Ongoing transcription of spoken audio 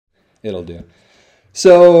It'll do.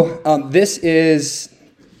 So I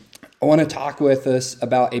want to talk with us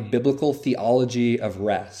about a biblical theology of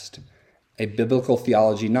rest. A biblical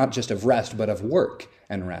theology not just of rest, but of work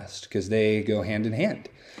and rest, because they go hand in hand.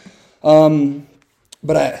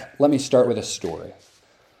 Let me start with a story.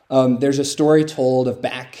 There's a story told of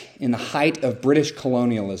back in the height of British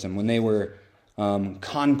colonialism when they were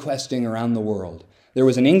conquesting around the world. There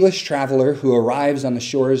was an English traveler who arrives on the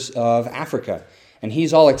shores of Africa, and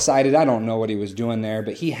he's all excited. I don't know what he was doing there,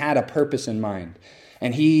 but he had a purpose in mind.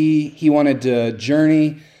 And he wanted to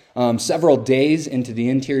journey several days into the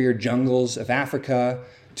interior jungles of Africa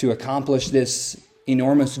to accomplish this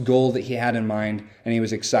enormous goal that he had in mind, and he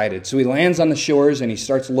was excited. So he lands on the shores and he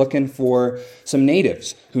starts looking for some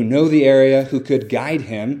natives who know the area, who could guide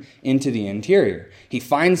him into the interior. He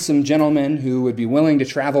finds some gentlemen who would be willing to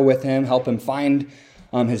travel with him, help him find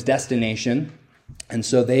his destination. And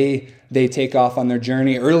so they take off on their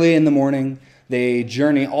journey early in the morning. They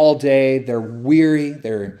journey all day. They're weary.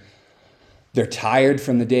 They're tired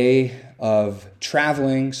from the day of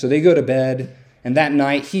traveling. So they go to bed. And that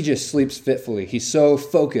night, he just sleeps fitfully. He's so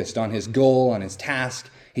focused on his goal, on his task.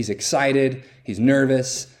 He's excited. He's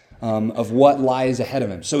nervous of what lies ahead of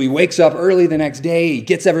him. So he wakes up early the next day. He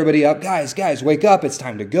gets everybody up. Guys, wake up. It's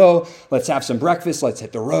time to go. Let's have some breakfast. Let's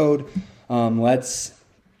hit the road. Let's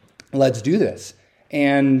do this.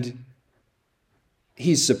 And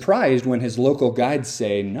he's surprised when his local guides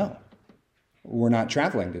say, no, we're not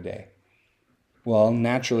traveling today. Well,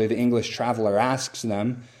 naturally, the English traveler asks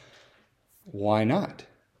them, why not?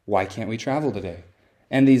 Why can't we travel today?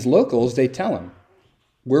 And these locals, they tell him,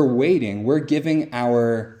 we're waiting. We're giving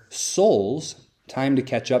our souls time to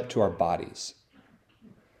catch up to our bodies.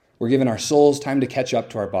 We're giving our souls time to catch up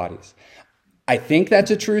to our bodies. I think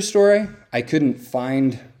that's a true story. I couldn't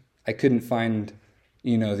find,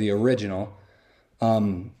 the original.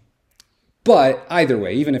 But either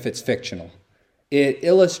way, even if it's fictional, it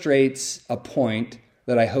illustrates a point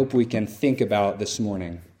that I hope we can think about this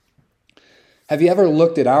morning. Have you ever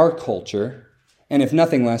looked at our culture? And if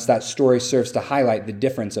nothing less, that story serves to highlight the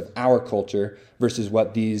difference of our culture versus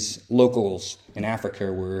what these locals in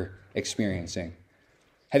Africa were experiencing.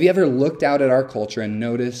 Have you ever looked out at our culture and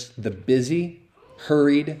noticed the busy,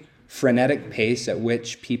 hurried, frenetic pace at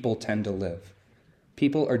which people tend to live?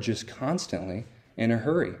 People are just constantly in a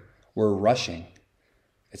hurry. We're rushing.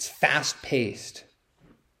 It's fast-paced,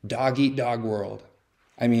 dog-eat-dog world.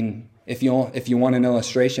 I mean, if you want an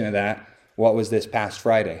illustration of that, what was this past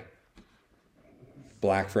Friday?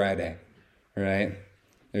 Black Friday, right?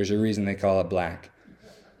 There's a reason they call it black.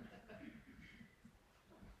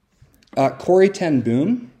 Corrie ten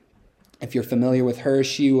Boom, if you're familiar with her,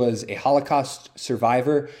 she was a Holocaust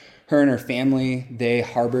survivor. Her and her family, they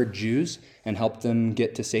harbored Jews and helped them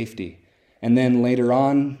get to safety. And then later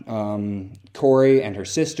on, Corrie and her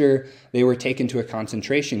sister, they were taken to a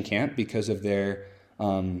concentration camp because of their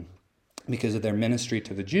ministry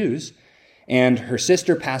to the Jews. And her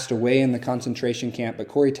sister passed away in the concentration camp, but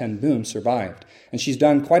Corrie ten Boom survived. And she's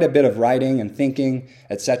done quite a bit of writing and thinking,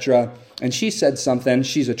 etc. And she said something,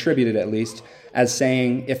 she's attributed at least, as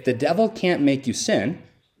saying, if the devil can't make you sin,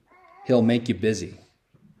 he'll make you busy.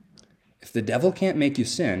 If the devil can't make you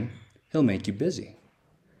sin, he'll make you busy.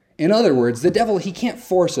 In other words, the devil, he can't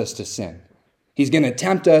force us to sin. He's going to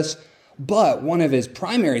tempt us, but one of his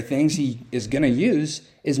primary things he is going to use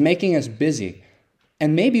is making us busy.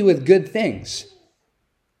 And maybe with good things,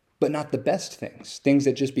 but not the best things. Things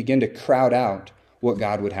that just begin to crowd out what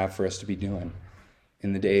God would have for us to be doing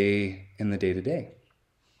in the day-to-day.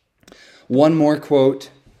 One more quote,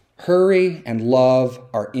 hurry and love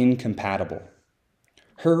are incompatible.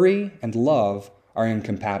 Hurry and love are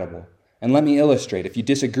incompatible. And let me illustrate. If you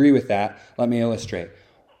disagree with that, let me illustrate.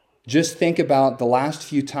 Just think about the last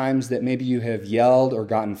few times that maybe you have yelled or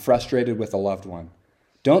gotten frustrated with a loved one.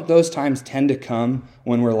 Don't those times tend to come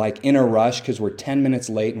when we're like in a rush because we're 10 minutes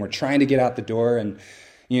late and we're trying to get out the door and,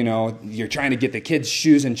 you're trying to get the kids'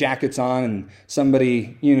 shoes and jackets on and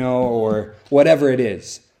somebody, or whatever it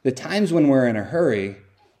is. The times when we're in a hurry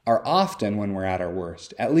are often when we're at our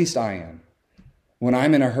worst. At least I am. When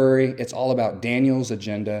I'm in a hurry, it's all about Daniel's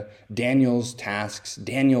agenda, Daniel's tasks,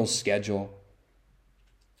 Daniel's schedule.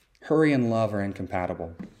 Hurry and love are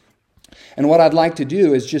incompatible. And what I'd like to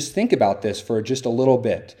do is just think about this for just a little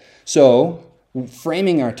bit. So,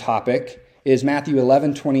 framing our topic is Matthew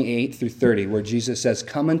 11:28 through 30, where Jesus says,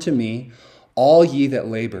 come unto me, all ye that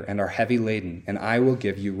labor and are heavy laden, and I will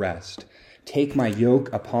give you rest. Take my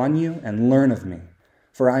yoke upon you and learn of me,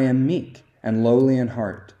 for I am meek and lowly in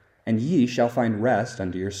heart, and ye shall find rest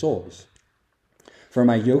unto your souls. For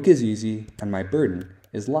my yoke is easy and my burden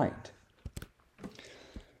is light.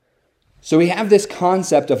 So we have this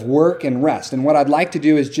concept of work and rest. And what I'd like to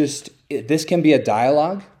do is this can be a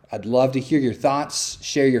dialogue. I'd love to hear your thoughts,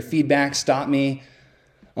 share your feedback, stop me.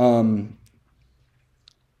 But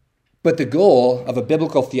the goal of a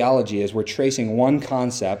biblical theology is we're tracing one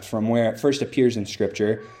concept from where it first appears in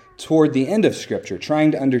Scripture toward the end of Scripture,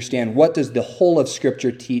 trying to understand what does the whole of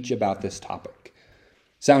Scripture teach about this topic.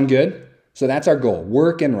 Sound good? So that's our goal,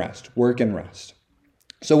 work and rest, work and rest.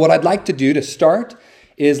 So what I'd like to do to start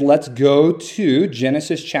is let's go to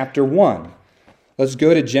Genesis chapter 1. Let's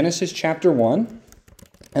go to Genesis chapter 1,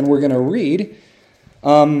 and we're going to read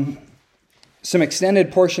some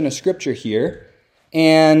extended portion of Scripture here.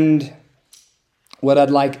 And what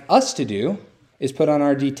I'd like us to do is put on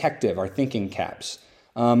our thinking caps,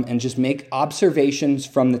 and just make observations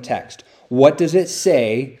from the text. What does it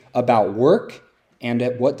say about work, and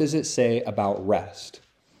what does it say about rest?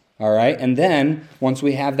 All right, and then once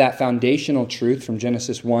we have that foundational truth from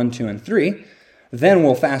Genesis 1, 2, and 3, then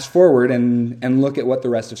we'll fast forward and look at what the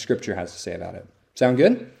rest of Scripture has to say about it. Sound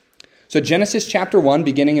good? So Genesis chapter 1,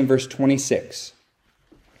 beginning in verse 26.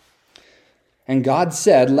 And God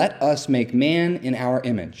said, "Let us make man in our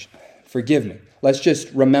image." Forgive me. Let's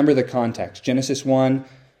just remember the context. Genesis 1,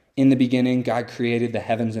 in the beginning, God created the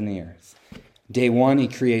heavens and the earth. Day 1, he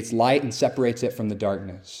creates light and separates it from the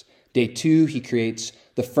darkness. Day 2, he creates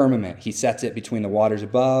the firmament. He sets it between the waters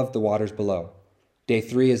above, the waters below. Day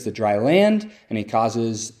 3 is the dry land, and he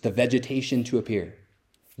causes the vegetation to appear.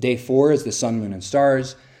 Day 4 is the sun, moon, and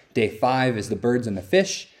stars. Day 5 is the birds and the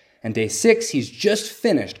fish. And day 6,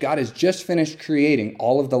 God has just finished creating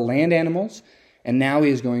all of the land animals, and now he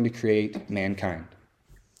is going to create mankind.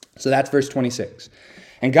 So that's verse 26.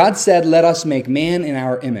 And God said, "Let us make man in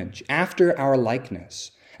our image, after our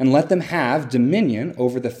likeness, and let them have dominion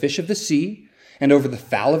over the fish of the sea, and over the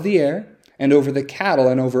fowl of the air, and over the cattle,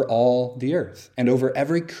 and over all the earth, and over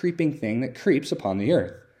every creeping thing that creeps upon the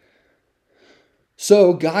earth."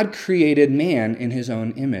 So God created man in his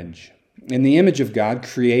own image. In the image of God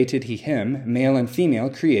created he him, male and female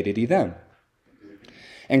created he them.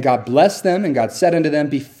 And God blessed them, and God said unto them,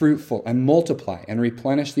 "Be fruitful, and multiply, and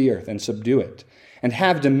replenish the earth, and subdue it, and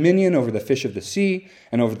have dominion over the fish of the sea,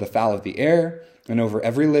 and over the fowl of the air, and over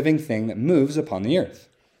every living thing that moves upon the earth."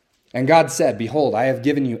 And God said, "Behold, I have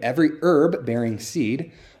given you every herb bearing seed,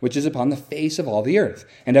 which is upon the face of all the earth,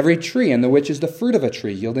 and every tree in the which is the fruit of a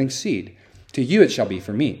tree yielding seed. To you it shall be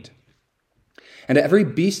for meat. And to every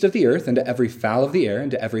beast of the earth, and to every fowl of the air,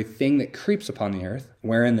 and to every thing that creeps upon the earth,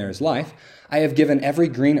 wherein there is life, I have given every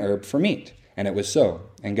green herb for meat." And it was so.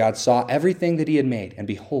 And God saw everything that he had made, and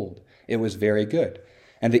behold, it was very good.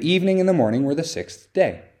 And the evening and the morning were the 6th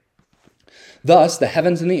day. Thus the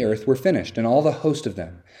heavens and the earth were finished, and all the host of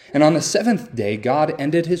them. And on the 7th day God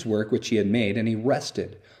ended his work which he had made, and he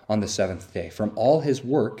rested on the 7th day from all his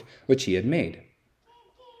work which he had made.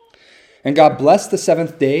 And God blessed the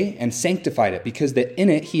 7th day and sanctified it, because that in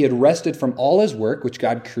it he had rested from all his work which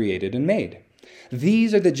God created and made.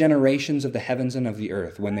 These are the generations of the heavens and of the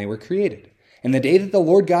earth when they were created. In the day that the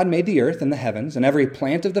Lord God made the earth and the heavens, and every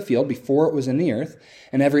plant of the field before it was in the earth,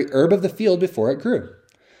 and every herb of the field before it grew.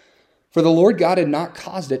 For the Lord God had not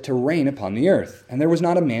caused it to rain upon the earth, and there was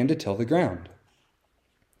not a man to till the ground.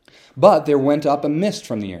 But there went up a mist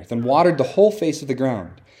from the earth, and watered the whole face of the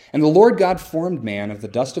ground. And the Lord God formed man of the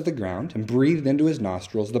dust of the ground, and breathed into his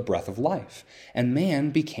nostrils the breath of life, and man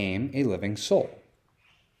became a living soul.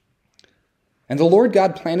 And the Lord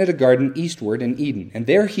God planted a garden eastward in Eden, and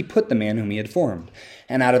there he put the man whom he had formed.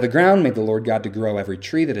 And out of the ground made the Lord God to grow every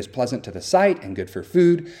tree that is pleasant to the sight and good for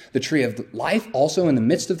food, the tree of life also in the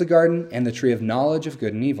midst of the garden, and the tree of knowledge of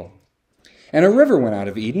good and evil. And a river went out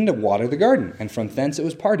of Eden to water the garden, and from thence it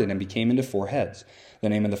was parted, and became into 4 heads. The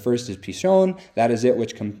name of the first is Pishon, that is it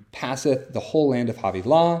which compasseth the whole land of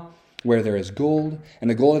Havilah, where there is gold, and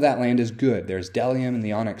the gold of that land is good. There is bdellium and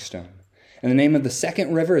the onyx stone. And the name of the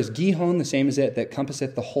second river is Gihon, the same is it that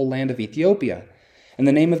compasseth the whole land of Ethiopia. And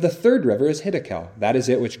the name of the third river is Hiddekel, that is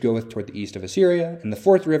it which goeth toward the east of Assyria. And the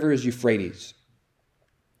 4th river is Euphrates.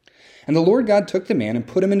 And the Lord God took the man and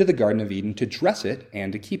put him into the garden of Eden to dress it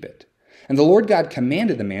and to keep it. And the Lord God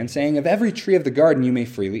commanded the man, saying, "Of every tree of the garden you may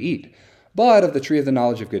freely eat, but of the tree of the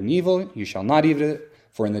knowledge of good and evil you shall not eat it,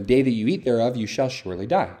 for in the day that you eat thereof you shall surely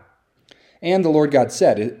die." And the Lord God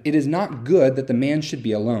said, "It is not good that the man should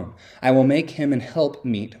be alone. I will make him an help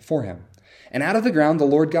meet for him." And out of the ground the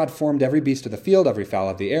Lord God formed every beast of the field, every fowl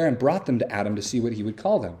of the air, and brought them to Adam to see what he would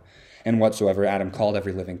call them. And whatsoever Adam called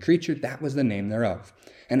every living creature, that was the name thereof.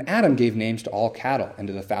 And Adam gave names to all cattle, and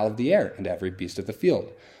to the fowl of the air, and to every beast of the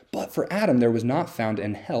field. But for Adam there was not found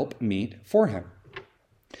an help meet for him.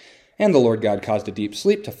 And the Lord God caused a deep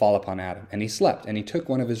sleep to fall upon Adam, and he slept, and he took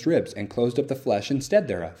one of his ribs, and closed up the flesh instead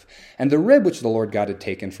thereof. And the rib which the Lord God had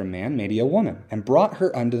taken from man made he a woman, and brought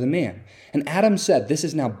her unto the man. And Adam said, This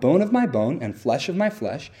is now bone of my bone, and flesh of my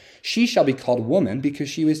flesh. She shall be called woman, because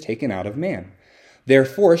she was taken out of man.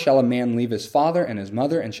 Therefore shall a man leave his father and his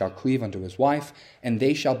mother, and shall cleave unto his wife, and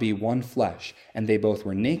they shall be one flesh. And they both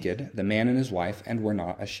were naked, the man and his wife, and were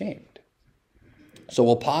not ashamed. So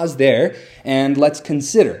we'll pause there, and let's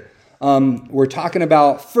consider. We're talking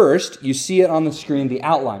about, first, you see it on the screen, the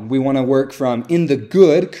outline. We want to work from in the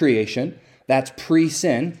good creation, that's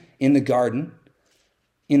pre-sin, in the garden.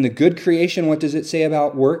 In the good creation, what does it say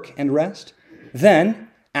about work and rest? Then,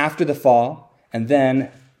 after the fall, and then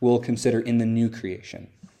we'll consider in the new creation.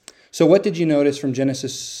 So what did you notice from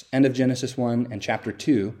Genesis, end of Genesis 1 and chapter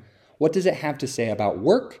 2? What does it have to say about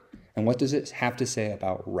work, and what does it have to say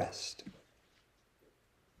about rest?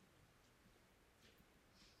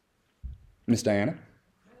 Miss Diana?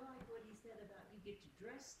 I like what he said about you get to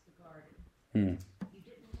dress the garden. You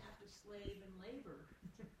didn't have to slave and labor.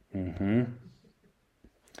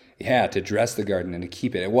 Yeah, to dress the garden and to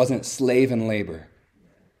keep it. It wasn't slave and labor.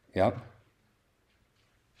 Yep.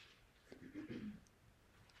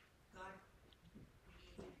 God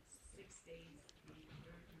created 6 days, he learned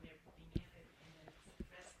from everything in it, and then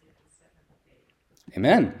rested the seventh day.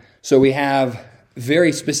 Amen. So we have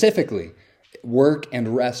very specifically work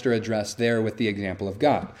and rest are addressed there with the example of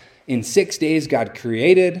God. In 6 days, God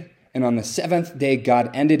created, and on the seventh day,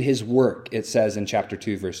 God ended his work, it says in chapter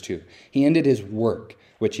 2, verse 2. He ended his work,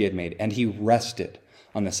 which he had made, and he rested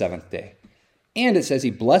on the seventh day. And it says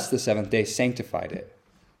he blessed the seventh day, sanctified it,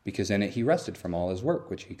 because in it he rested from all his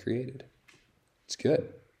work, which he created. It's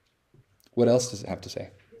good. What else does it have to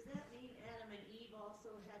say? Does that mean Adam and Eve also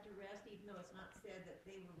had to rest, even though it's not said that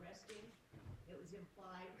they were resting? It was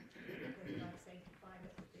implied because God sanctified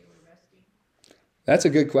it that they were resting. That's a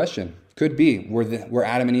good question. Could be. Were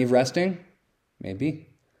Adam and Eve resting? Maybe.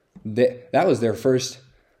 That was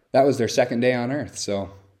their second day on earth,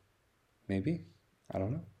 so maybe. I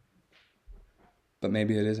don't know. But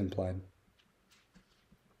maybe it is implied.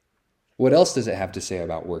 What else does it have to say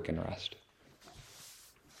about work and rest?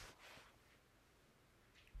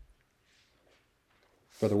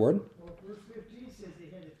 Brother Ward? Well, verse 15 says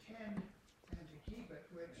they had to tend and to keep it,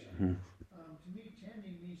 which to me,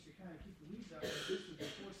 tending means to kind of keep the weeds out. But this was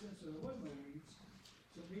before sin, so there was no weeds.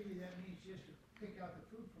 So maybe that means just to pick out the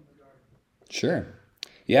fruit from the garden. Sure.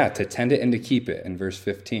 Yeah, to tend it and to keep it in verse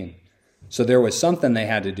 15. So there was something they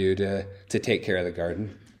had to do to take care of the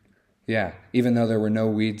garden. Yeah, even though there were no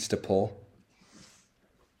weeds to pull.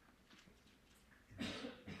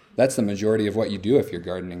 That's the majority of what you do if you're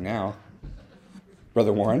gardening now.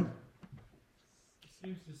 Brother Warren? It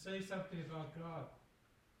seems to say something about God,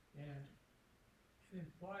 and it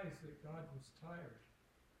implies that God was tired.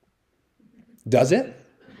 Does it?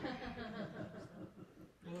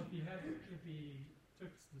 Well, if he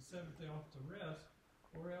took the seventh day off to rest,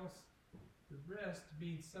 or else the rest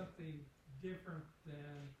means something different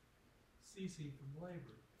than ceasing from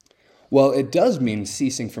labor. Well, it does mean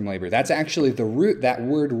ceasing from labor. That's actually the root. That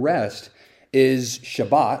word rest is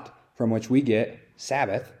Shabbat, from which we get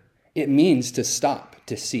Sabbath. It means to stop,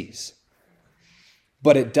 to cease.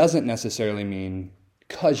 But it doesn't necessarily mean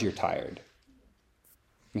because you're tired.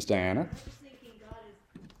 Miss Diana? I was thinking God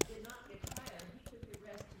did not get tired. He took the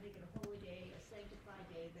rest to make it a holy day, a sanctified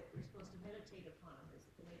day that we're supposed to meditate upon, as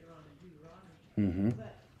later on in Deuteronomy.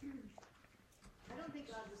 But I don't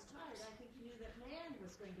think God was tired. I think he knew that man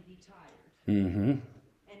was going to be tired and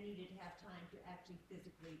needed to have time to actually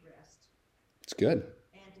physically rest It's good.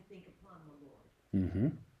 and to think upon the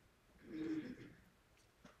Lord.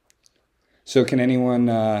 So can anyone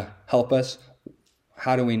help us?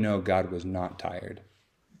 How do we know God was not tired?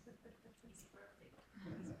 He's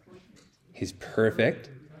perfect. He's perfect.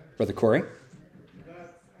 Brother Corey?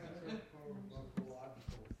 That's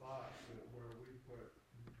anthropological thought that where we put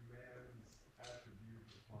man's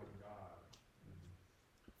attributes upon God.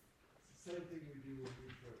 It's the same thing we do when we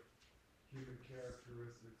put human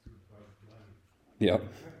characteristics with Bugs Bunny. Yep.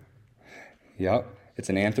 Yep. It's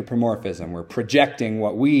an anthropomorphism. We're projecting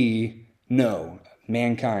what we know,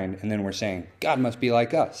 mankind, and then we're saying, God must be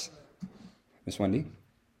like us. Miss Wendy?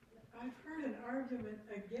 I've heard an argument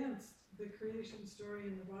against the creation story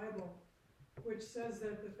in the Bible, which says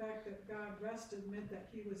that the fact that God rested meant that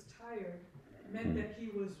he was tired, meant that he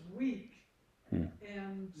was weak.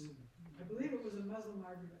 And I believe it was a Muslim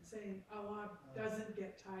argument saying Allah doesn't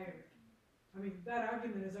get tired. I mean, that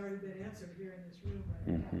argument has already been answered here in this room right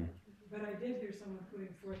now. But I did hear someone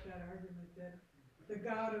putting forth that argument that the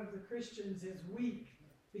God of the Christians is weak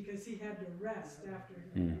because he had to rest after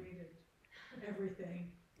he created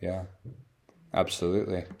everything. Yeah,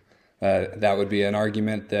 absolutely. That would be an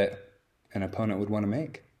argument that an opponent would want to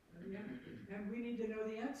make. Yeah. And we need to know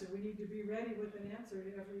the answer. We need to be ready with an answer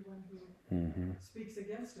to everyone who speaks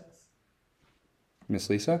against us. Miss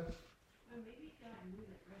Lisa? Maybe God knew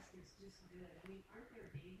that rest is just good. I mean, aren't there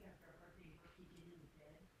days after a hard day working in the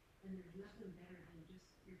bed, and there's nothing better than just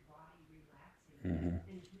your body relaxing, and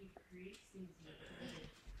He creates things that are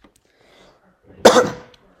good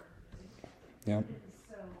for our good. Yeah.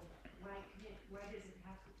 So why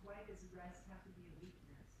does rest have to be a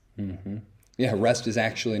weakness? Yeah, rest is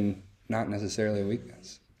actually not necessarily a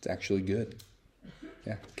weakness. It's actually good.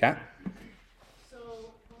 Yeah. Kat?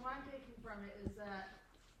 So, from what I'm taking from it is that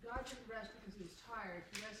God didn't rest because he was tired.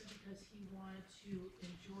 He rested because he wanted to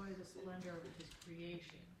enjoy the splendor of his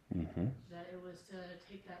creation. That it was to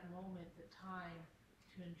take that moment, the time,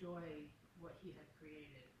 to enjoy what he had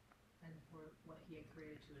created and for what he had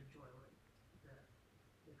created to enjoy, like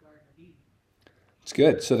the Garden of Eden. It's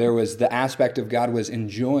good. So there was the aspect of God was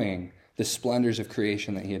enjoying the splendors of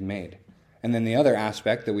creation that he had made. And then the other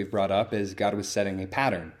aspect that we've brought up is God was setting a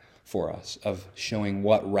pattern for us of showing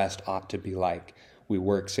what rest ought to be like. We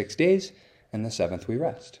work 6 days, and the seventh we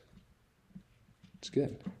rest. It's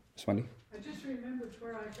good. Miss Wendy? I just remembered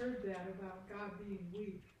where I heard that about God being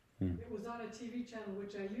weak. It was on a TV channel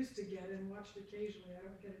which I used to get and watched occasionally. I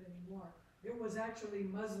don't get it anymore. It was actually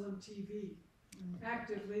Muslim TV,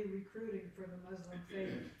 actively recruiting for the Muslim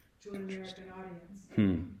faith to an American audience.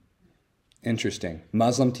 Interesting.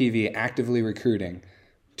 Muslim TV actively recruiting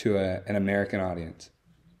to an American audience.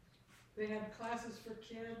 They had classes for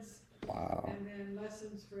kids. Wow. And then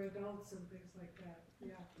lessons for adults and things like that.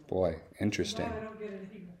 Yeah. Boy, interesting. Glad I don't get it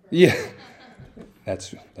anymore. Yeah.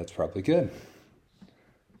 That's probably good.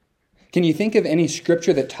 Can you think of any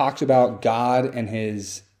scripture that talks about God and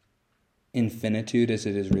his infinitude as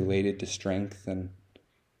it is related to strength and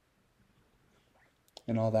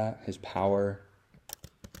all that? His power?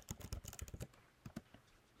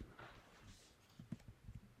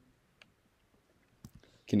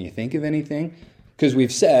 Can you think of anything? Because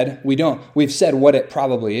we've said what it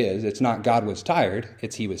probably is. It's not God was tired.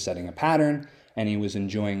 It's he was setting a pattern and he was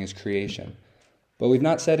enjoying his creation. But we've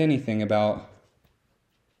not said anything about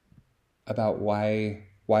why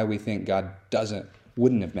we think God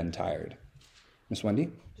wouldn't have been tired. Miss Wendy?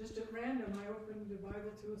 Just at random, I opened the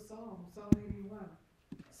Bible to a psalm, Psalm 81.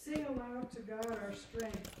 Sing aloud to God our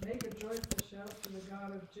strength. Make a joyful shout to the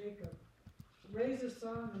God of Jacob. Raise a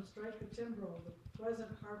song and strike the timbrel, the pleasant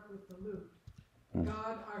harp with the lute.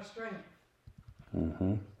 God our strength.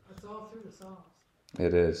 That's all through the Psalms.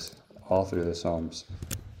 It is. All through the Psalms.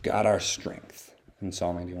 God our strength in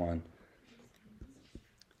Psalm 81.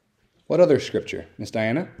 What other scripture? Miss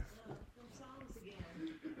Diana? From Psalms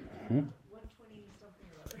again. 120 something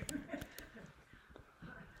or other.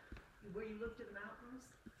 Where you look to the mountains,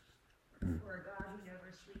 for a God who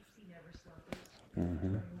never sleeps, he never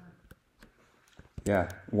slumbers. Yeah,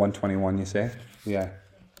 121 you say? Yeah.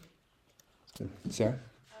 Sarah?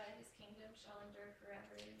 His kingdom shall endure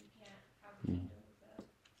forever, and you can't have a kingdom with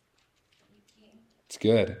a weak king. It's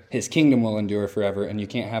good. His kingdom will endure forever, and you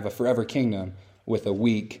can't have a forever kingdom with a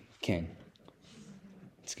weak king.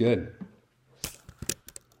 It's good.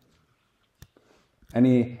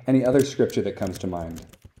 Any other scripture that comes to mind?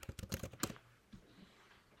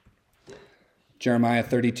 Jeremiah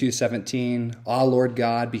 32:17. Ah, Lord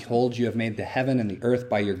God, behold, you have made the heaven and the earth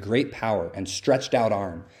by your great power and stretched out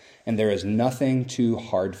arm, and there is nothing too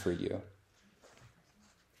hard for you.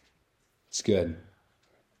 It's good.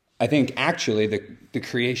 I think actually the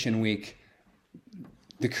creation week,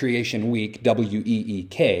 WEEK,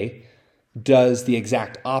 does the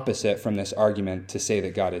exact opposite from this argument to say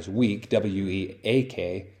that God is weak,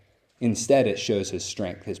 WEAK. Instead, it shows his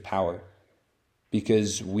strength, his power.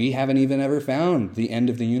 Because we haven't even ever found the end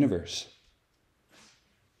of the universe.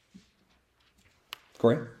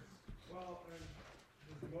 Corey? Well, and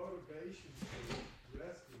his motivation for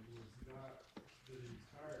resting was not that he was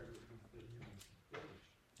tired, it was that he was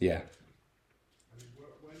finished. Yeah. I mean,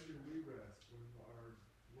 when do we rest? When our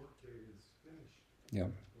workday is finished.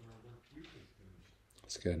 Yeah. When our work week is finished.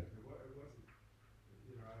 That's good. It wasn't,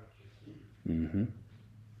 out of the heat.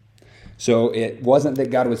 So it wasn't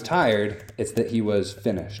that God was tired, it's that he was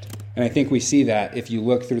finished. And I think we see that if you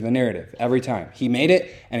look through the narrative every time. He made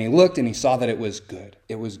it, and he looked, and he saw that it was good.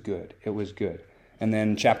 It was good. It was good. And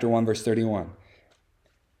then chapter 1, verse 31.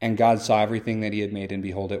 And God saw everything that he had made, and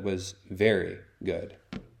behold, it was very good.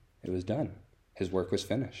 It was done. His work was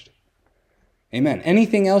finished. Amen.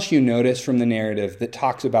 Anything else you notice from the narrative that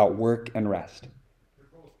talks about work and rest? They're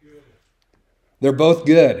both good. They're both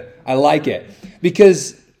good. I like it.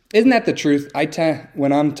 Because isn't that the truth?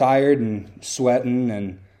 When I'm tired and sweating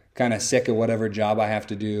and kind of sick of whatever job I have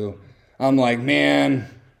to do, I'm like, man,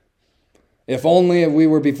 if only we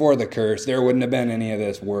were before the curse, there wouldn't have been any of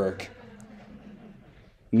this work.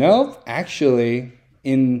 No, actually,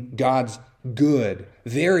 in God's good,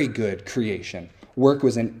 very good creation, work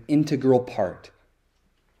was an integral part.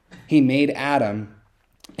 He made Adam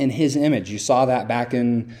in his image. You saw that back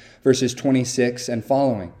in verses 26 and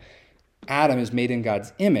following. Adam is made in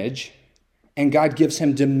God's image, and God gives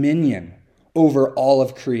him dominion over all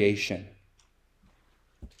of creation.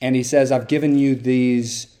 And he says, I've given you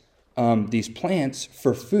these plants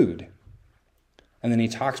for food. And then he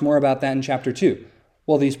talks more about that in chapter 2.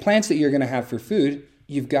 Well, these plants that you're going to have for food,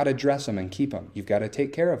 you've got to dress them and keep them. You've got to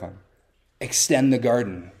take care of them. Extend the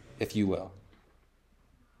garden, if you will.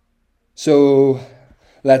 So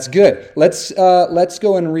that's good. Let's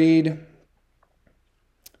go and read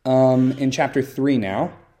in chapter 3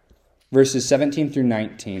 now, verses 17 through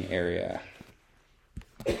 19 area.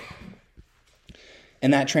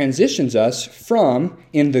 And that transitions us from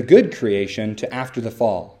in the good creation to after the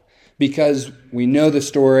fall. Because we know the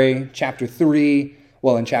story, chapter 3,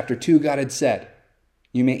 well, in chapter 2, God had said,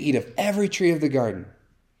 you may eat of every tree of the garden,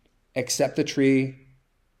 except the tree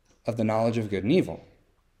of the knowledge of good and evil.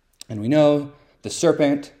 And we know the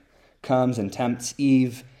serpent comes and tempts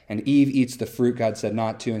Eve, and Eve eats the fruit God said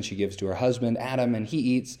not to, and she gives to her husband, Adam, and he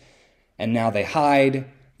eats. And now they hide.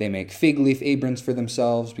 They make fig leaf aprons for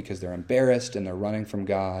themselves because they're embarrassed and they're running from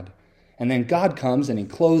God. And then God comes and he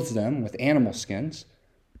clothes them with animal skins.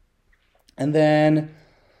 And then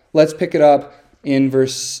let's pick it up in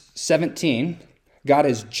verse 17. God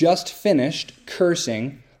has just finished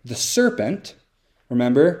cursing the serpent.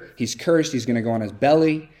 Remember, he's cursed. He's going to go on his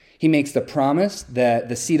belly. He makes the promise that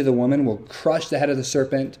the seed of the woman will crush the head of the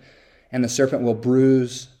serpent, and the serpent will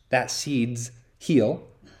bruise that seed's heel.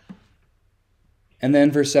 And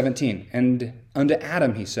then verse 17, and unto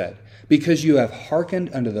Adam he said, because you have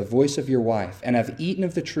hearkened unto the voice of your wife, and have eaten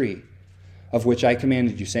of the tree of which I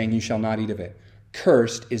commanded you, saying, you shall not eat of it.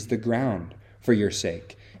 Cursed is the ground for your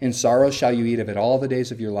sake. In sorrow shall you eat of it all the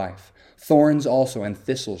days of your life. Thorns also and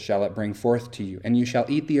thistles shall it bring forth to you, and you shall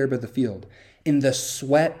eat the herb of the field. In the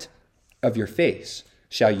sweat of your face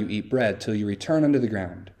shall you eat bread till you return unto the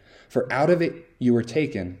ground. For out of it you were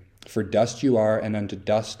taken, for dust you are, and unto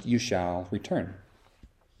dust you shall return.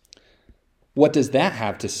 What does that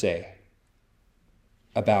have to say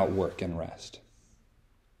about work and rest?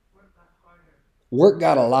 Work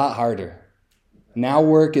got a lot harder. Now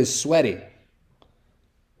work is sweaty.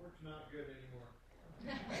 Work's not good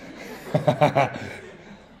anymore.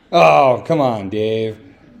 Oh, come on, Dave.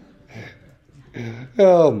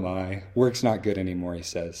 Oh my. Work's not good anymore, he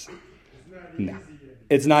says. No.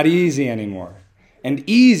 It's not easy anymore. And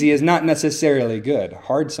easy is not necessarily good.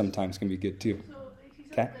 Hard sometimes can be good too. So he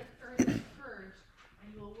Okay. said that earth is purged,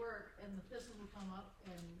 and you will work, and the thistles will come up,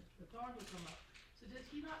 and the thorns will come up. So did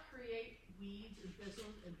he not create weeds and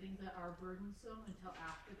thistles and things that are burdensome until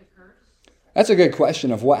after the curse? That's a good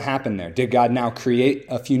question of what happened there. Did God now create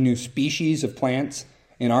a few new species of plants?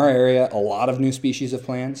 In our area, a lot of new species of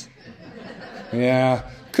plants. Yeah,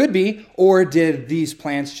 could be. Or did these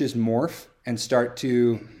plants just morph and start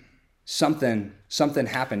to something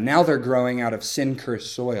happen? Now they're growing out of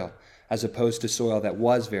sin-cursed soil as opposed to soil that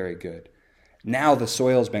was very good. Now the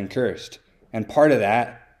soil's been cursed. And part of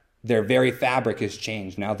that, their very fabric has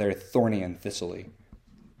changed. Now they're thorny and thistly.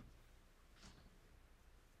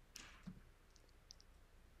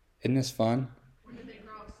 Isn't this fun? Or did they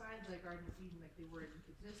grow outside the Garden of Eden like they were in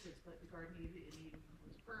existence, but the Garden of Eden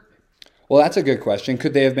was perfect? Well, that's a good question.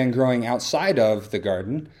 Could they have been growing outside of the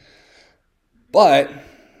garden? But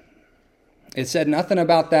it said nothing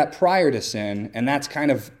about that prior to sin, and that's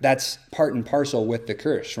part and parcel with the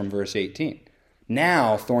curse from verse 18.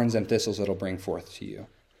 Now, thorns and thistles it'll bring forth to you.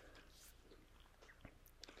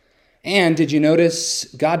 And did you notice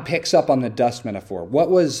God picks up on the dust metaphor?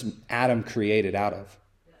 What was Adam created out of?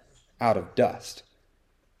 Out of dust.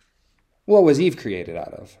 What was Eve created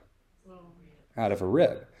out of? Out of a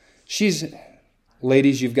rib.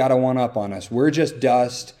 Ladies, you've got to one up on us. We're just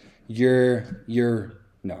dust. No,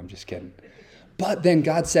 I'm just kidding. But then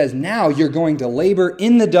God says, now you're going to labor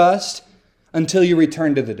in the dust until you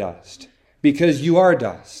return to the dust, because you are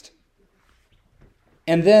dust.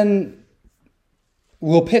 And then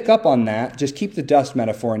we'll pick up on that. Just keep the dust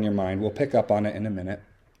metaphor in your mind. We'll pick up on it in a minute.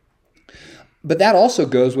 But that also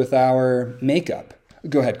goes with our makeup.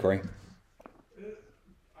 Go ahead, Corey.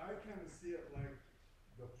 I kind of see it like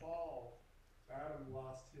the fall. Adam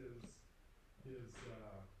lost his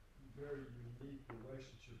very unique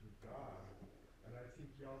relationship with God, I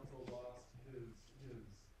think he also lost his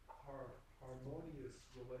harmonious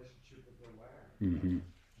relationship with the land. Mm-hmm.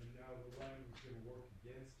 And now the land was going to work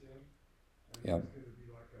against him. And Yep. it's going to be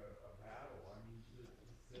like a battle. I mean, it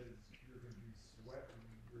says you're going to be sweating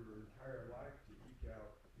your entire life to eke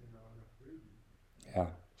out, enough food.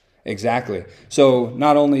 Yeah, exactly. So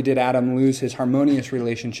not only did Adam lose his harmonious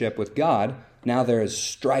relationship with God, now there is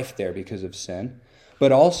strife there because of sin,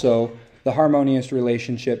 but also the harmonious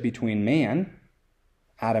relationship between man,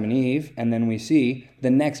 Adam and Eve, and then we see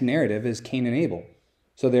the next narrative is Cain and Abel.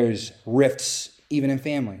 So there's rifts even in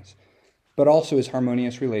families, but also his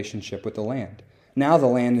harmonious relationship with the land. Now the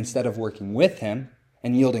land, instead of working with him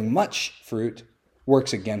and yielding much fruit,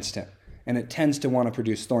 works against him, and it tends to want to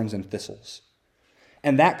produce thorns and thistles.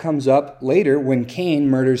 And that comes up later when Cain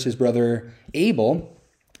murders his brother Abel,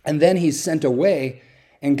 and then he's sent away,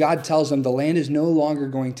 and God tells him the land is no longer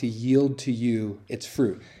going to yield to you its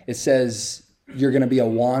fruit. It says you're going to be a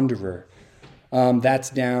wanderer. That's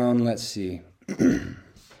down, let's see.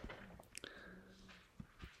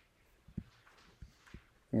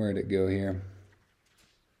 Where'd it go here?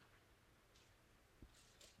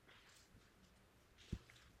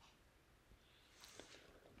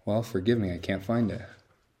 Well, forgive me, I can't find it.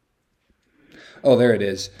 Oh, there it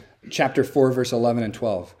is. Chapter 4, verse 11 and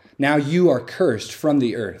 12. Now you are cursed from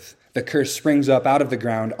the earth. The curse springs up out of the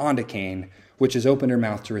ground onto Cain, which has opened her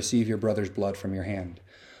mouth to receive your brother's blood from your hand.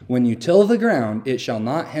 When you till the ground, it shall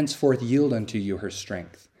not henceforth yield unto you her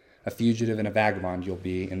strength. A fugitive and a vagabond you'll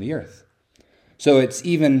be in the earth. So it's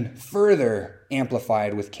even further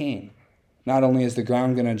amplified with Cain. Not only is the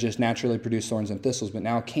ground going to just naturally produce thorns and thistles, but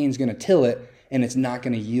now Cain's going to till it, and it's not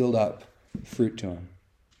going to yield up fruit to him.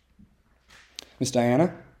 Miss Diana?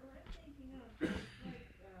 Well, I'm thinking of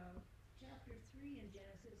chapter 3 in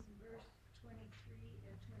Genesis, in verse 23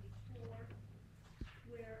 and 24,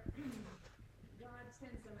 where God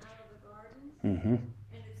sends them out of the garden, Mm-hmm.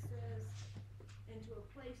 and it says, into a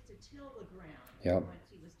place to till the ground Yep. once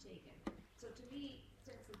he was taken. So to me,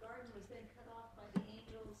 since the garden was then cut off by the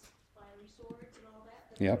angels' fiery swords and all that,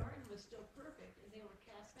 the Yep. garden was still perfect, and they were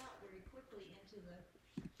cast out very quickly into the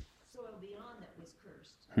soil beyond that was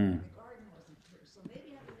cursed. Hmm. The garden wasn't cursed. So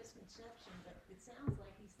maybe I have a misconception, but it sounds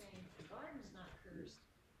like he's saying the garden's not cursed,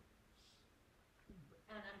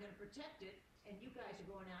 and I'm going to protect it, and you guys are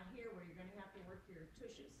going out here where you're going to have to work your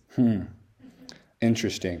tushes.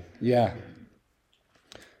 Interesting. Yeah.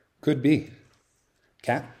 Could be.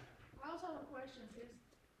 Kat? I also have a question,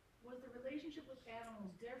 was the relationship with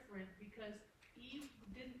animals different because Eve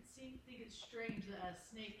didn't think it's strange that a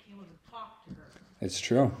snake came up and talked to her? It's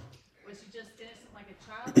true. Was she just innocent like a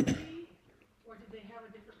child would be? Or did they have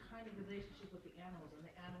a different kind of relationship with the animals, and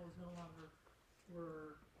the animals no longer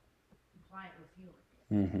were compliant with humans?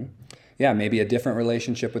 Mm-hmm. Yeah, maybe a different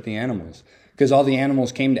relationship with the animals. Because all the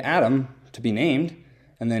animals came to Adam to be named,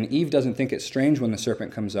 and then Eve doesn't think it's strange when the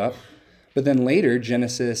serpent comes up. But then later,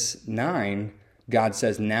 Genesis 9, God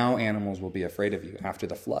says, now animals will be afraid of you after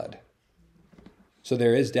the flood. So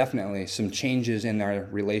there is definitely some changes in our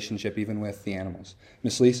relationship even with the animals.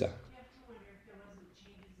 Miss Lisa? You have to wonder if there wasn't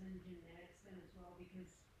changes in genetics then as well, because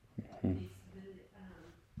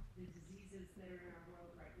the diseases that are in our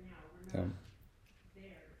world right now were not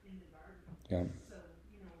there in the garden. Yeah. So,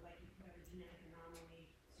 like if you have a genetic anomaly,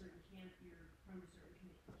 certain cancer, you're prone to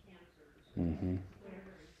certain cancers, Mm-hmm.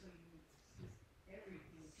 whatever, and so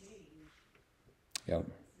everything changed. Yep.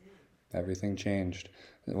 Everything changed.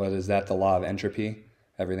 What is that, the law of entropy?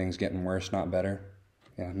 Everything's getting worse, not better.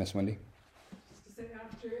 Yeah, Miss Wendy? Just to say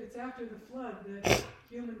it's after the flood that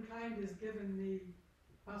humankind is given the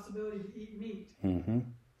possibility to eat meat. Mm-hmm.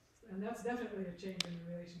 And that's definitely a change in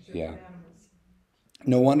the relationship Yeah. with animals.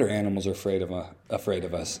 No wonder animals are afraid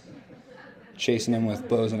of us. Chasing them with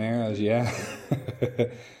bows and arrows, yeah.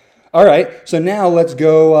 All right, so now let's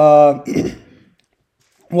go.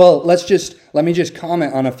 Let me just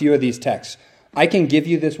comment on a few of these texts. I can give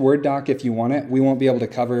you this Word doc if you want it. We won't be able to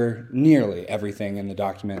cover nearly everything in the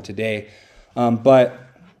document today. But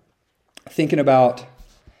thinking about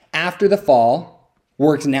after the fall,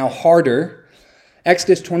 works now harder.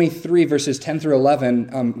 Exodus 23, verses 10 through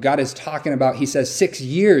 11, God is talking about, he says, 6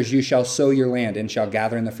 years you shall sow your land and shall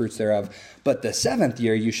gather in the fruits thereof. But the 7th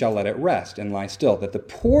year you shall let it rest and lie still, that the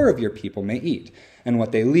poor of your people may eat. And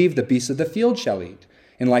what they leave, the beasts of the field shall eat.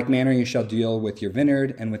 In like manner you shall deal with your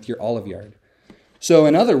vineyard and with your olive yard. So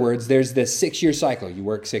in other words, there's this 6-year cycle. You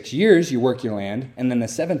work 6 years, you work your land, and then the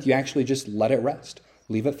 7th you actually just let it rest.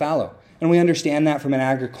 Leave it fallow. And we understand that from an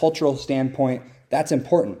agricultural standpoint. That's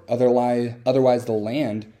important. Otherwise, the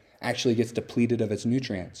land actually gets depleted of its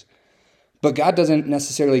nutrients. But God doesn't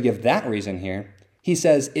necessarily give that reason here. He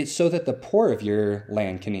says, it's so that the poor of your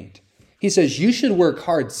land can eat. He says, you should work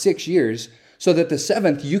hard 6 years so that the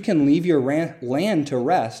 7th you can leave your land to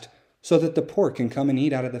rest so that the poor can come and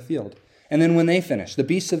eat out of the field. And then when they finish, the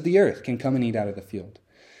beasts of the earth can come and eat out of the field.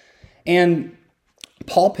 And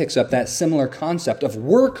Paul picks up that similar concept of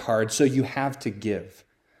work hard so you have to give.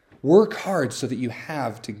 Work hard so that you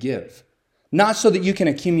have to give. Not so that you can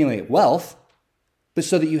accumulate wealth, but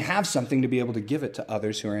so that you have something to be able to give it to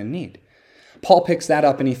others who are in need. Paul picks that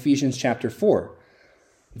up in Ephesians chapter 4,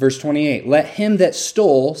 verse 28. Let him that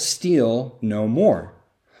stole steal no more,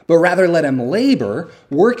 but rather let him labor,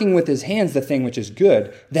 working with his hands the thing which is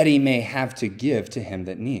good, that he may have to give to him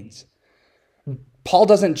that needs. Paul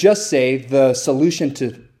doesn't just say the solution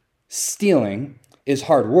to stealing is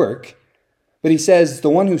hard work, but he says the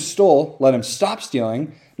one who stole, let him stop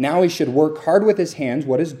stealing. Now he should work hard with his hands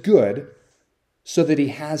what is good, so that he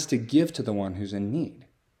has to give to the one who's in need.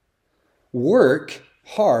 Work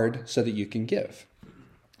hard so that you can give.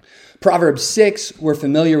 Proverbs 6, we're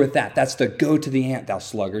familiar with that. That's the go to the ant, thou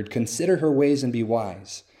sluggard. Consider her ways and be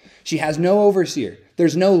wise. She has no overseer.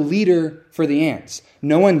 There's no leader for the ants.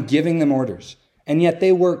 No one giving them orders. And yet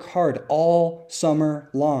they work hard all summer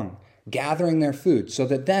long, gathering their food so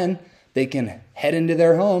that then they can head into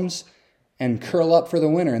their homes and curl up for the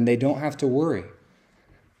winter and they don't have to worry.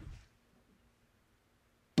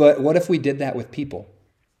 But what if we did that with people?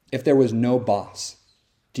 If there was no boss,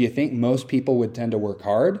 do you think most people would tend to work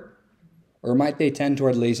hard? Or might they tend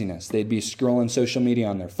toward laziness? They'd be scrolling social media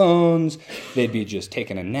on their phones. They'd be just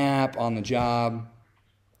taking a nap on the job.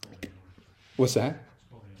 What's that?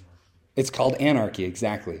 It's called anarchy,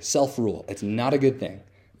 exactly. Self-rule. It's not a good thing.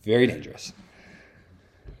 Very dangerous.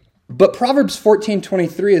 But Proverbs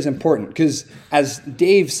 14:23 is important because, as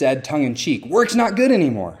Dave said tongue-in-cheek, work's not good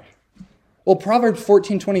anymore. Well, Proverbs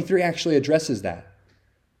 14:23 actually addresses that.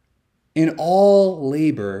 In all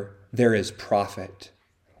labor there is profit,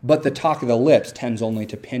 but the talk of the lips tends only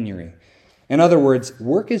to penury. In other words,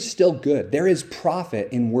 work is still good. There is profit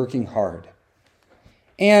in working hard.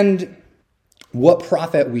 And what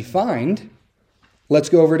profit we find, let's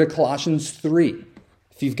go over to Colossians 3.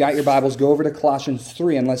 If you've got your Bibles, go over to Colossians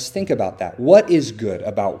 3 and let's think about that. What is good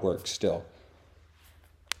about work still?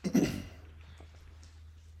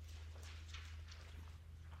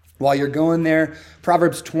 While you're going there,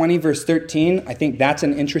 Proverbs 20, verse 13, I think that's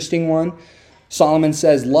an interesting one. Solomon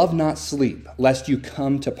says, love not sleep, lest you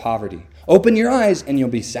come to poverty. Open your eyes, and you'll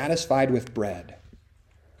be satisfied with bread.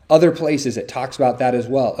 Other places it talks about that as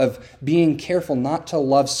well, of being careful not to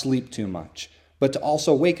love sleep too much, but to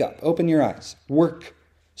also wake up, open your eyes, work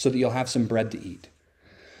so that you'll have some bread to eat.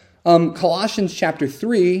 Colossians chapter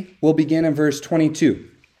 3 will begin in verse 22.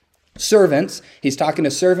 Servants, he's talking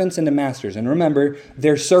to servants and to masters. And remember,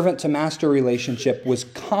 their servant-to-master relationship was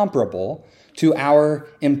comparable to our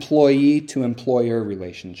employee-to-employer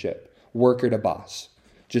relationship, worker to boss.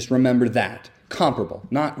 Just remember that. Comparable.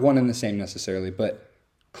 Not one and the same necessarily, but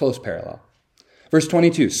close parallel. Verse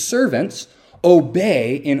 22, servants,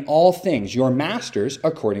 obey in all things your masters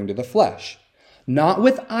according to the flesh, not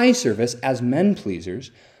with eye service as men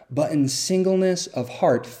pleasers, but in singleness of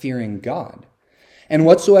heart, fearing God. And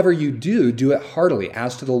whatsoever you do, do it heartily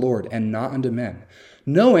as to the Lord and not unto men,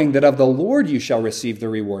 knowing that of the Lord you shall receive the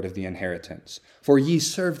reward of the inheritance. For ye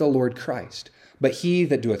serve the Lord Christ. But he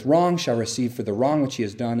that doeth wrong shall receive for the wrong which he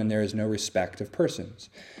has done, and there is no respect of persons.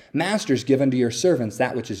 Masters, give unto your servants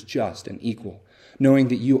that which is just and equal, knowing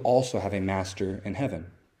that you also have a master in heaven.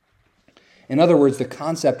 In other words, the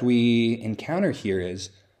concept we encounter here is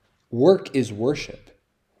work is worship.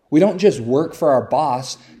 We don't just work for our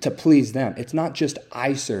boss to please them. It's not just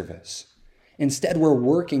eye service. Instead, we're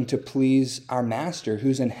working to please our master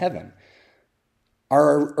who's in heaven.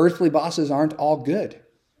 Our earthly bosses aren't all good.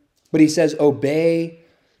 But he says, obey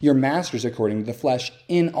your masters according to the flesh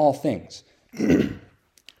in all things.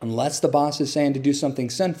 Unless the boss is saying to do something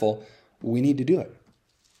sinful, we need to do it.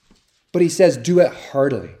 But he says, do it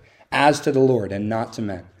heartily, as to the Lord and not to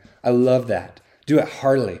men. I love that. Do it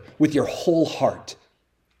heartily, with your whole heart.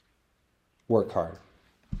 Work hard.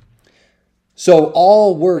 So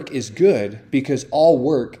all work is good because all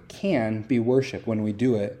work can be worship when we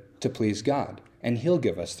do it to please God. And he'll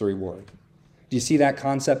give us the reward. Do you see that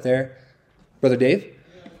concept there? Brother Dave? Yeah,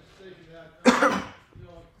 I'm just thinking that, most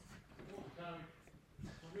of the time,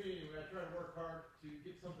 for me anyway, I try to work hard to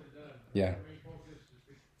get something done. Yeah. My main focus is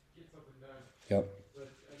to get something done. Yep.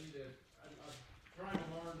 But I'm trying to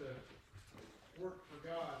learn to work for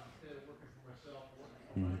God instead of working for myself, working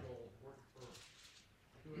for my goal,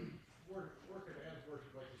 working as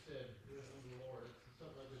worship, like you said, doing it unto the Lord. It's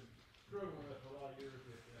something I've been struggling with for a lot of years.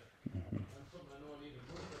 That's something I know I need to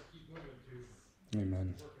work, but keep moving to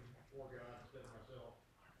Amen. working for God instead of myself.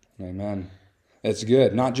 Amen. It's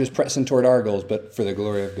good. Not just pressing toward our goals, but for the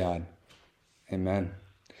glory of God. Amen.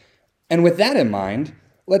 And with that in mind,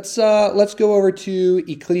 let's go over to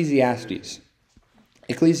Ecclesiastes.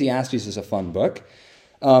 Ecclesiastes is a fun book.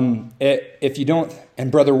 If you don't,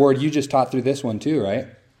 and Brother Ward, you just taught through this one too, right?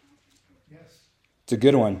 Yes. It's a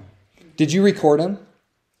good one. Did you record them?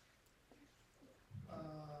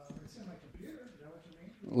 It's in my computer, is that what you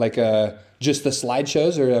mean? Like just the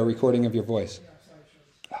slideshows or a recording of your voice? Yeah,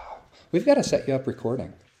 slideshows. We've got to set you up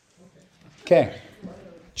recording. Okay.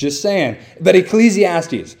 Just saying. But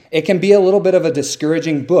Ecclesiastes, it can be a little bit of a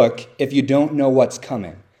discouraging book if you don't know what's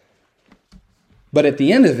coming. But at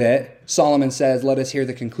the end of it, Solomon says, let us hear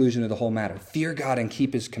the conclusion of the whole matter. Fear God and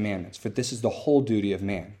keep his commandments, for this is the whole duty of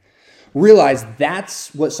man. Realize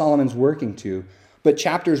that's what Solomon's working to. But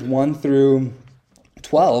chapters 1 through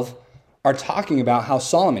 12 are talking about how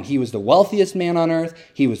Solomon, he was the wealthiest man on earth.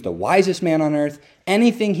 He was the wisest man on earth.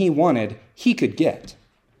 Anything he wanted, he could get.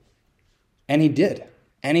 And he did.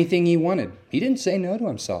 Anything he wanted. He didn't say no to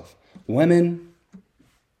himself. Women,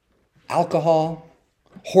 alcohol,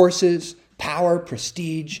 horses, power,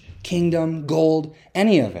 prestige, kingdom, gold,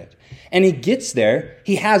 any of it. And he gets there.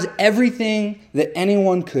 He has everything that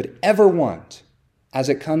anyone could ever want as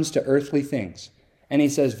it comes to earthly things. And he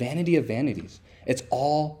says, vanity of vanities. It's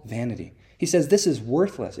all vanity. He says, this is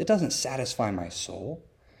worthless. It doesn't satisfy my soul.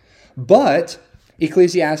 But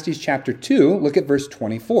Ecclesiastes chapter 2, look at verse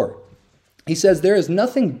 24. He says, there is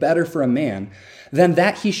nothing better for a man than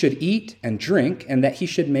that he should eat and drink, and that he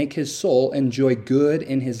should make his soul enjoy good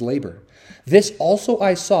in his labor. This also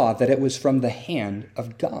I saw, that it was from the hand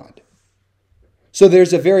of God. So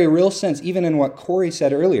there's a very real sense, even in what Corey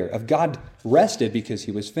said earlier, of God rested because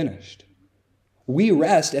he was finished. We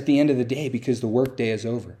rest at the end of the day because the work day is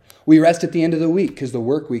over. We rest at the end of the week because the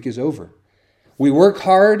work week is over. We work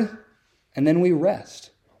hard and then we rest.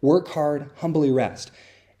 Work hard, humbly rest.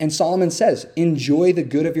 And Solomon says, enjoy the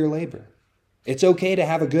good of your labor. It's okay to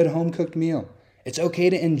have a good home-cooked meal. It's okay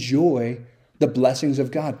to enjoy the blessings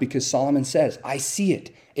of God because Solomon says, I see it.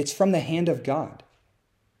 It's from the hand of God.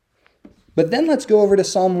 But then let's go over to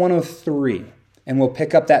Psalm 103, and we'll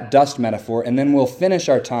pick up that dust metaphor, and then we'll finish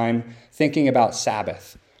our time thinking about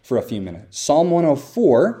Sabbath for a few minutes. Psalm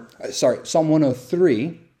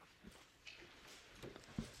 103.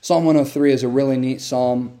 Psalm 103 is a really neat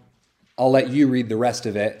psalm. I'll let you read the rest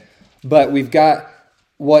of it. But we've got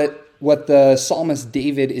what the psalmist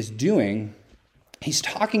David is doing. He's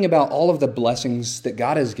talking about all of the blessings that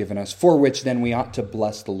God has given us, for which then we ought to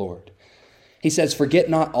bless the Lord. He says, forget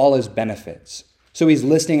not all his benefits. So he's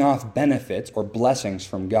listing off benefits or blessings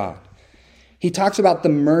from God. He talks about the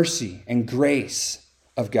mercy and grace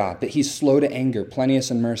of God, that he's slow to anger,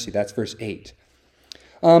 plenteous in mercy. That's verse 8.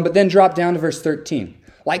 But then drop down to verse 13.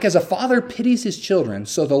 Like as a father pities his children,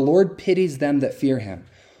 so the Lord pities them that fear him.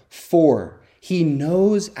 For he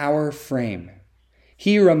knows our frame.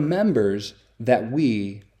 He remembers that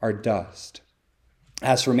we are dust.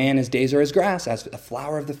 As for man, his days are as grass, as a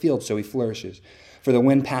flower of the field, so he flourishes. For the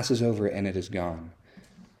wind passes over it, and it is gone.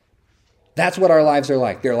 That's what our lives are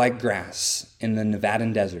like. They're like grass in the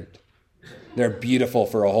Nevadan desert. They're beautiful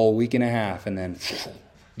for a whole week and a half, and then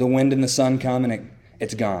the wind and the sun come, and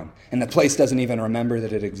it's gone. And the place doesn't even remember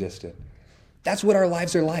that it existed. That's what our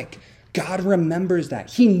lives are like. God remembers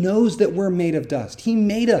that. He knows that we're made of dust. He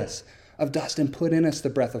made us of dust and put in us the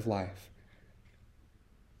breath of life.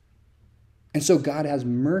 And so God has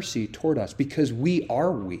mercy toward us because we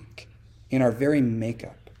are weak in our very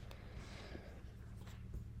makeup.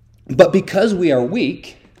 But because we are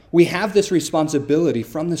weak, we have this responsibility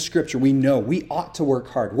from the Scripture. We know we ought to work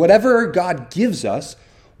hard. Whatever God gives us,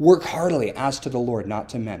 work heartily as to the Lord, not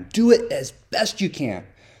to men. Do it as best you can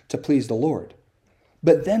to please the Lord.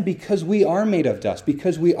 But then because we are made of dust,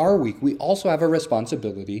 because we are weak, we also have a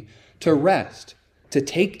responsibility to rest, to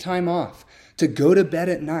take time off, to go to bed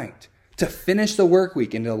at night, to finish the work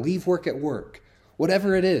week and to leave work at work,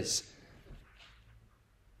 whatever it is.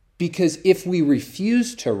 Because if we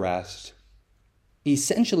refuse to rest,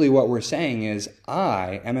 essentially what we're saying is,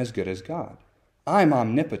 I am as good as God. I'm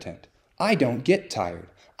omnipotent. I don't get tired.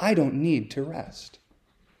 I don't need to rest.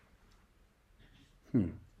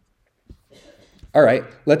 All right,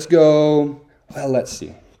 let's go. Well, let's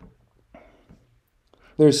see.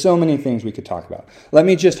 There's so many things we could talk about. Let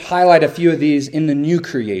me just highlight a few of these in the new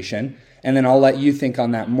creation, and then I'll let you think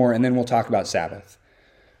on that more, and then we'll talk about Sabbath.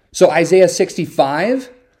 So Isaiah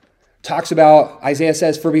 65 talks about, Isaiah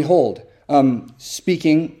says, for behold, God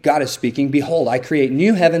is speaking, behold, I create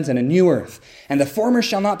new heavens and a new earth, and the former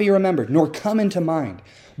shall not be remembered, nor come into mind.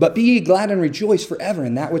 But be ye glad and rejoice forever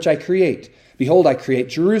in that which I create, Behold, I create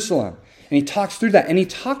Jerusalem. And he talks through that, and he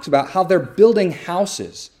talks about how they're building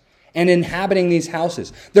houses and inhabiting these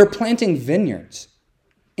houses. They're planting vineyards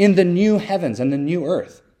in the new heavens and the new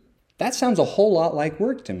earth. That sounds a whole lot like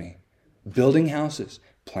work to me. Building houses,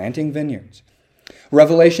 planting vineyards.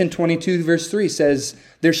 Revelation 22 verse 3 says,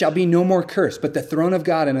 there shall be no more curse, but the throne of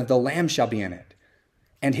God and of the Lamb shall be in it,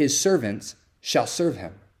 and his servants shall serve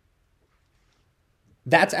him.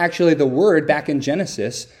 That's actually the word back in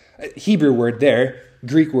Genesis, Hebrew word there,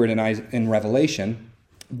 Greek word in Revelation,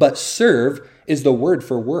 but serve is the word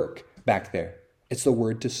for work back there. It's the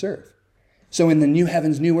word to serve. So in the new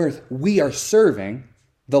heavens, new earth, we are serving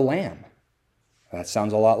the Lamb. That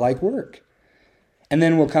sounds a lot like work. And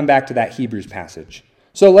then we'll come back to that Hebrews passage.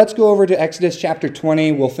 So let's go over to Exodus chapter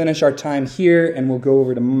 20. We'll finish our time here, and we'll go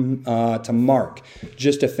over to Mark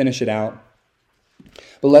just to finish it out.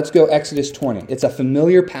 But let's go Exodus 20. It's a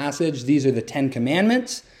familiar passage. These are the 10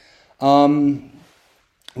 Commandments.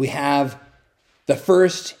 We have the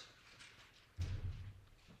first,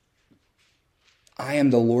 I am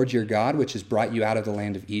the Lord your God, which has brought you out of the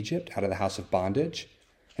land of Egypt, out of the house of bondage.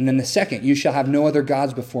 And then the second, you shall have no other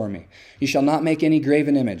gods before me. You shall not make any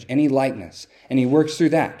graven image, any likeness. And he works through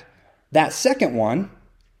that. That second one,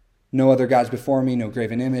 no other gods before me, no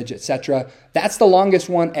graven image, etc. That's the longest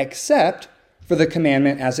one except for the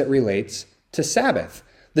commandment as it relates to Sabbath.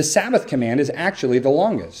 The Sabbath command is actually the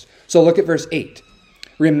longest. So look at verse 8.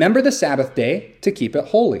 Remember the Sabbath day to keep it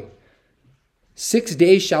holy. 6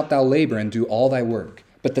 days shalt thou labor and do all thy work.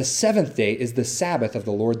 But the seventh day is the Sabbath of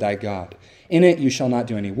the Lord thy God. In it you shall not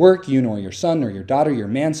do any work, you nor your son, nor your daughter, your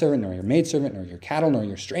manservant, nor your maidservant, nor your cattle, nor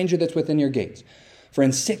your stranger that's within your gates. For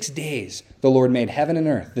in 6 days the Lord made heaven and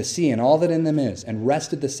earth, the sea, and all that in them is, and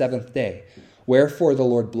rested the seventh day. Wherefore the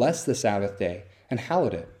Lord blessed the Sabbath day and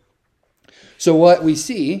hallowed it. So what we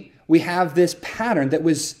see, we have this pattern that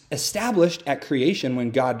was established at creation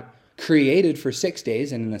when God created for 6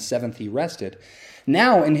 days, and in the seventh he rested.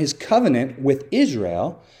 Now in his covenant with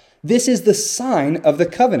Israel, this is the sign of the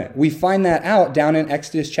covenant. We find that out down in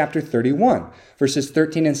Exodus chapter 31, verses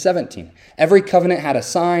 13 and 17. Every covenant had a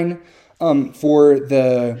sign. For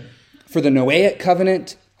the Noahic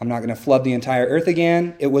covenant, I'm not going to flood the entire earth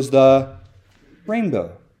again. It was the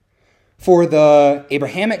rainbow. For the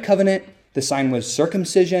Abrahamic covenant, the sign was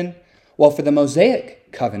circumcision. While for the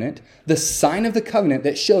Mosaic covenant, the sign of the covenant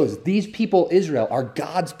that shows these people, Israel, are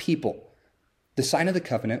God's people, the sign of the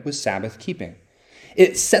covenant was Sabbath keeping.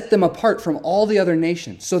 It set them apart from all the other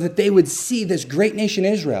nations so that they would see this great nation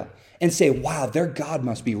Israel and say, wow, their God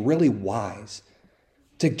must be really wise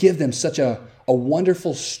to give them such a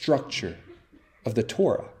wonderful structure of the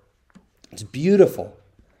Torah. It's beautiful.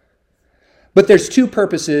 But there's two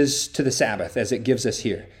purposes to the Sabbath as it gives us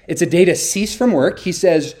here. It's a day to cease from work. He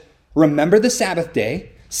says, remember the Sabbath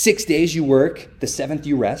day. 6 days you work, the seventh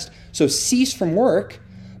you rest. So cease from work.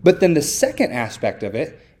 But then the second aspect of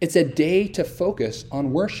it, it's a day to focus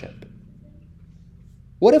on worship.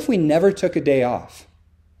 What if we never took a day off?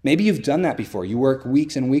 Maybe you've done that before. You work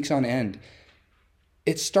weeks and weeks on end.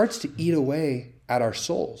 It starts to eat away at our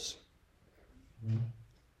souls.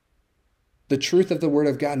 The truth of the Word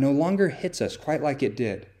of God no longer hits us quite like it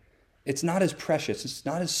did. It's not as precious. It's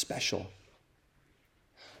not as special.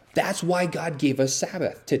 That's why God gave us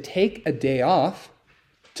Sabbath, to take a day off,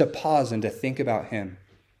 to pause and to think about Him,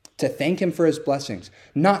 to thank Him for His blessings,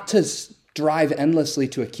 not to strive endlessly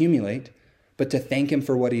to accumulate, but to thank Him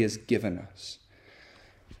for what He has given us.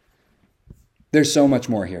 There's so much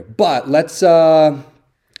more here, but let's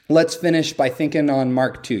finish by thinking on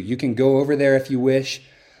Mark 2. You can go over there if you wish.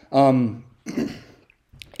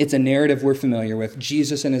 It's a narrative we're familiar with.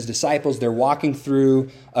 Jesus and his disciples, they're walking through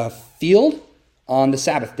a field on the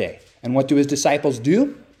Sabbath day. And what do his disciples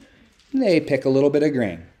do? They pick a little bit of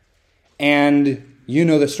grain. And you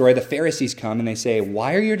know the story. The Pharisees come and they say,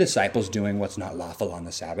 why are your disciples doing what's not lawful on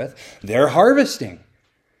the Sabbath? They're harvesting.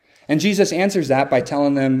 And Jesus answers that by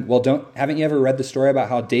telling them, well, haven't you ever read the story about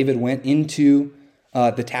how David went into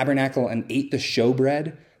the tabernacle and ate the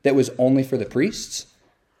showbread that was only for the priests?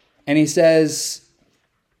 And he says,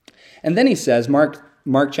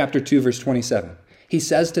 Mark chapter 2, verse 27, he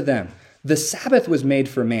says to them, the Sabbath was made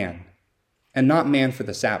for man, and not man for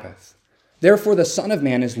the Sabbath. Therefore, the Son of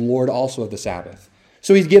Man is Lord also of the Sabbath.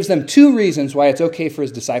 So he gives them two reasons why it's okay for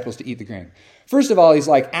his disciples to eat the grain. First of all, he's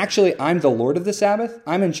like, actually, I'm the Lord of the Sabbath.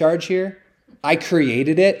 I'm in charge here. I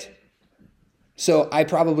created it, so I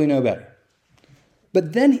probably know better.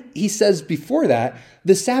 But then he says before that,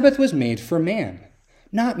 the Sabbath was made for man,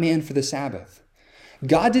 not man for the Sabbath.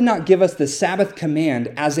 God did not give us the Sabbath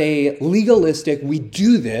command as a legalistic, we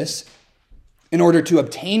do this in order to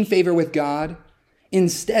obtain favor with God,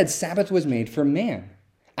 Instead, Sabbath was made for man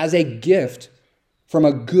as a gift from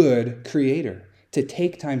a good creator to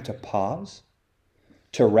take time to pause,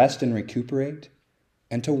 to rest and recuperate,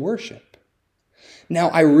 and to worship. Now,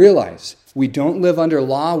 I realize we don't live under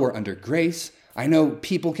law, we're under grace. I know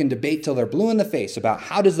people can debate till they're blue in the face about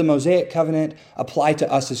how does the Mosaic covenant apply to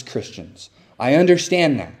us as Christians. I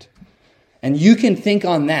understand that. And you can think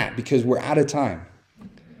on that because we're out of time.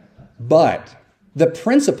 But the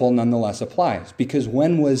principle nonetheless applies, because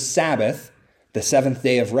when was Sabbath, the seventh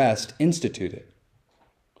day of rest, instituted?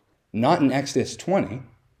 Not in Exodus 20.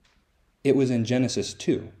 It was in Genesis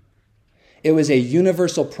 2. It was a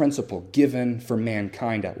universal principle given for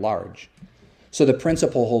mankind at large. So the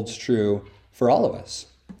principle holds true for all of us.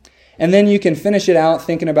 And then you can finish it out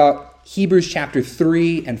thinking about Hebrews chapter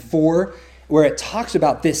 3 and 4, where it talks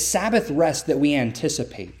about this Sabbath rest that we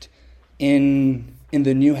anticipate in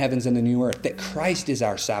the new heavens and the new earth, that Christ is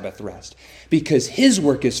our Sabbath rest. Because his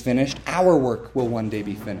work is finished, our work will one day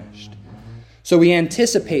be finished. So we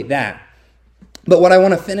anticipate that. But what I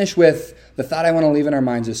want to finish with, the thought I want to leave in our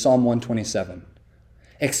minds, is Psalm 127.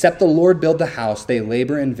 Except the Lord build the house, they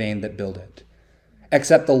labor in vain that build it.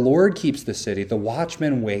 Except the Lord keeps the city, the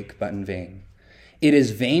watchmen wake but in vain. It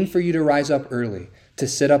is vain for you to rise up early, to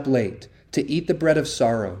sit up late, to eat the bread of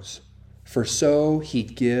sorrows, for so he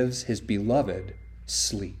gives his beloved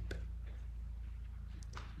sleep.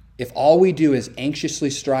 If all we do is anxiously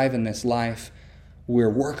strive in this life,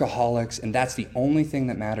 we're workaholics, and that's the only thing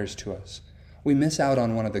that matters to us, we miss out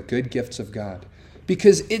on one of the good gifts of God.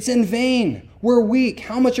 Because it's in vain. We're weak.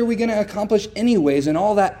 How much are we going to accomplish anyways in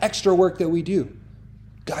all that extra work that we do?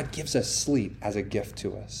 God gives us sleep as a gift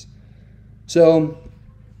to us. So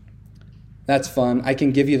that's fun. I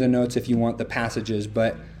can give you the notes if you want the passages,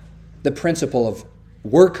 but the principle of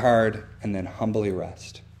work hard and then humbly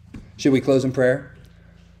rest. Should we close in prayer?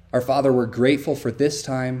 Our Father, we're grateful for this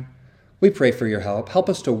time. We pray for your help. Help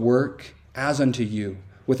us to work as unto you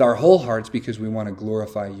with our whole hearts because we want to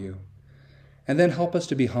glorify you. And then help us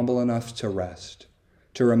to be humble enough to rest,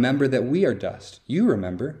 to remember that we are dust. You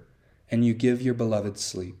remember, and you give your beloved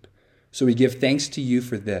sleep. So we give thanks to you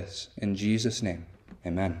for this. In Jesus' name,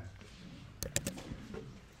 amen.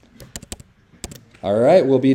 All right, we'll be